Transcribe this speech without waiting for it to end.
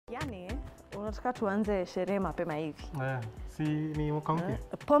Tunataka tuanze sherehe mapema hivi. Si ni mwaka mpya.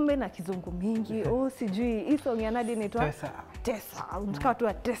 Pombe na kizungu mingi. Sijui hii song ya nadi inaitwa Tesa. Tunataka tu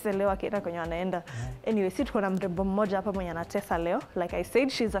atese leo akienda kwenye anaenda. Anyway, si tuko na mrembo mmoja hapa mwenye anatesa leo. Like I said,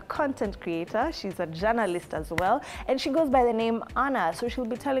 she's a content creator, she's a journalist as well, and she goes by the name Anna. So she'll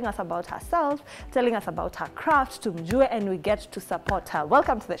be telling us about herself, telling us about her craft, tumjue, and we get to support her.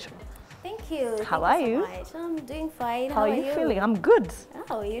 Welcome to the show. Thank you. How are you? I'm doing fine. How are you feeling? I'm good.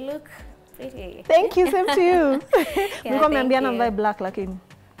 Oh, you look pretty. Thank you, same to you. Yeah, thank you. Mvae black lakini.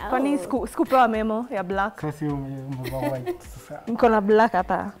 Kwani sikupewa memo ya black? Kasi umevaa white sasa. Niko na black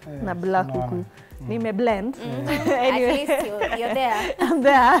hapa na black huku. Nime blend. Anyway. At least you're there. I'm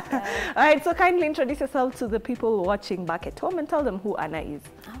there. All right, so kindly introduce yourself to the people watching back at home and tell them who Anna is.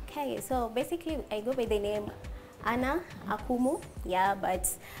 Okay, so basically I go by the name Anna AKUMU, yeah, but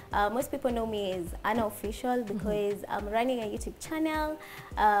most people know me as Anna Official because I'm running a YouTube channel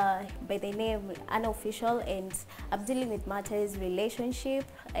by the name Anna Official, and I'm dealing with matters, relationship,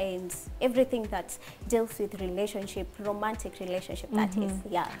 and everything that deals with relationship, romantic relationship, that is,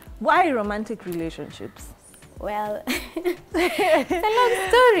 yeah. Why romantic relationships? Well, it's a long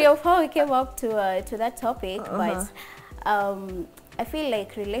story of how we came up to that topic, but I feel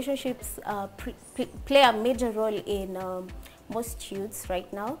like relationships play a major role in most youths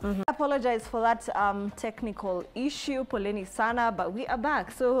right now. I apologize for that technical issue, poleni sana, but we are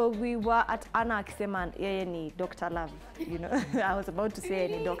back. So we were at Anna akisema yeye ni Dr. Love, you know. I was about to say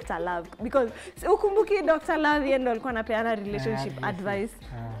ni Dr. Love because ukumbuki Dr. Love yeye ndo alikuwa anapeana relationship advice.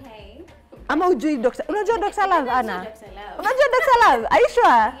 Okay. Ama ujui Dr. Unajua Dr. Love, Anna? Unajua Dr. Love? Are you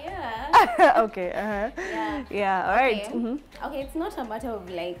sure? Yeah. Okay. Yeah. All right. Okay. Okay, it's not a matter of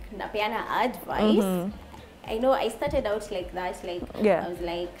like napeana advice. I know I started out like that, like I was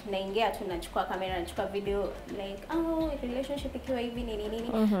like naingia tu nachukua kamera nachukua video, like relationship ikiwa hivi nini.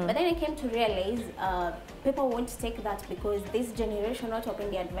 But then I came to realize people won't take that because this generation not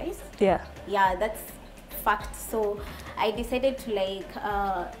open the advice. Yeah, that's fact. So I decided to like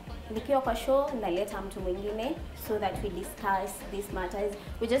nikiwa kwa show naleta mtu mwingine so that we discuss these matters.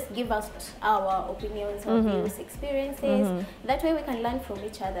 We just give us our opinions, our views, experiences. That way we can learn from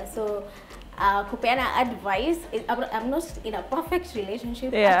each other. So kupeana advice, I'm not in a perfect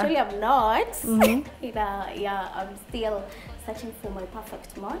relationship. Actually, I'm not. I'm still searching for my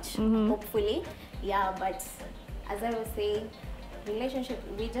perfect match, hopefully. Yeah, but as I was saying, relationship,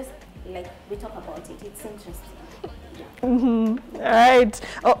 we just like we talk about it. It's interesting. Right.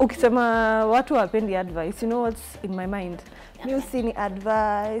 Ukisema watu wapendi advice, you know what's in my mind? You see ni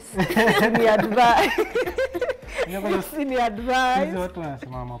advice. Ni advice. Ni advice. Hizo watu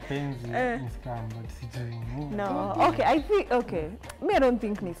wanasema mapenzi ni scam, but sijui. No. Okay. Me, I don't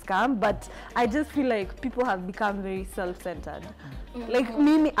think ni scam, but I just feel like people have become very self-centered. Like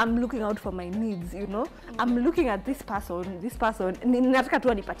me, I'm looking out for my needs, you know. I'm looking at this person, nataka tu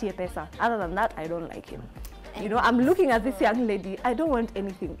anipatie pesa. Other than that, I don't like him. You know, I'm looking at this young lady. I don't want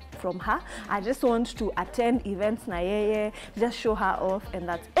anything from her. I just want to attend events na yeye, just show her off, and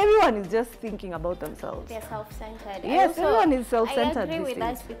that's everyone is just thinking about themselves. They're self-centered. Yes, everyone is self-centered. I agree with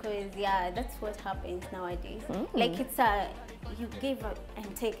that because that's what happens nowadays. Like it's you give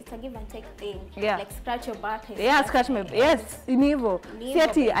and take. It's a give and take thing. Yeah. Like scratch your back. Scratch my back. Yes, inivo.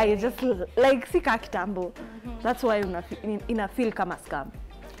 Siati, I just like sika kitambo. That's why ina feel kama scam.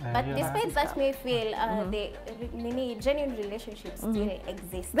 But despite that may feel the genuine relationships still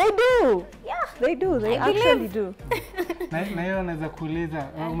exist. They do. Yeah, they do. They actually do. Na hiyo naweza kuuliza,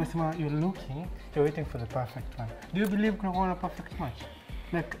 umesema you're waiting for the perfect one. Do you believe kuna a perfect match?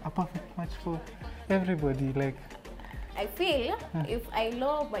 Like a perfect match for everybody, like I feel if I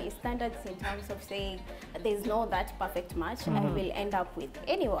lower my standards in terms of saying there's no that perfect match, I will end up with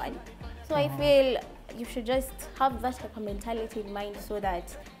anyone. So I feel you should just have that type of mentality in mind so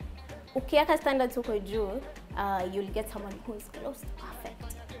that ukiweka standards huko juu, you'll get someone who is close to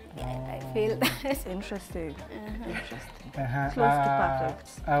perfect. Yeah, I feel that's interesting. Interesting. Close to perfect.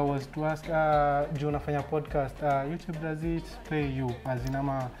 I was to ask, do you unafanya podcast? YouTube, does it pay you? As in,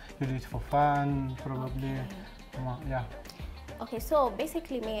 you do it for fun, probably. Yeah. Okay, so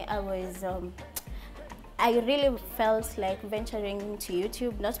basically me, I really felt like venturing into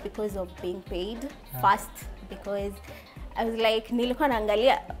YouTube, not because of being paid first, because I was like, nilikuwa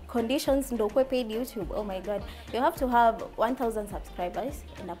naangalia conditions ndo ukwe paid YouTube. Oh my God, you have to have 1,000 subscribers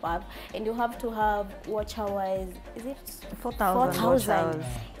and above, and you have to have watch hours. Is it 4,000?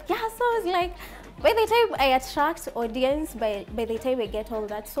 Yeah, so I was like, by the time I attract audience, by the time I get all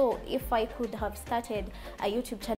that, so if I could have started a YouTube channel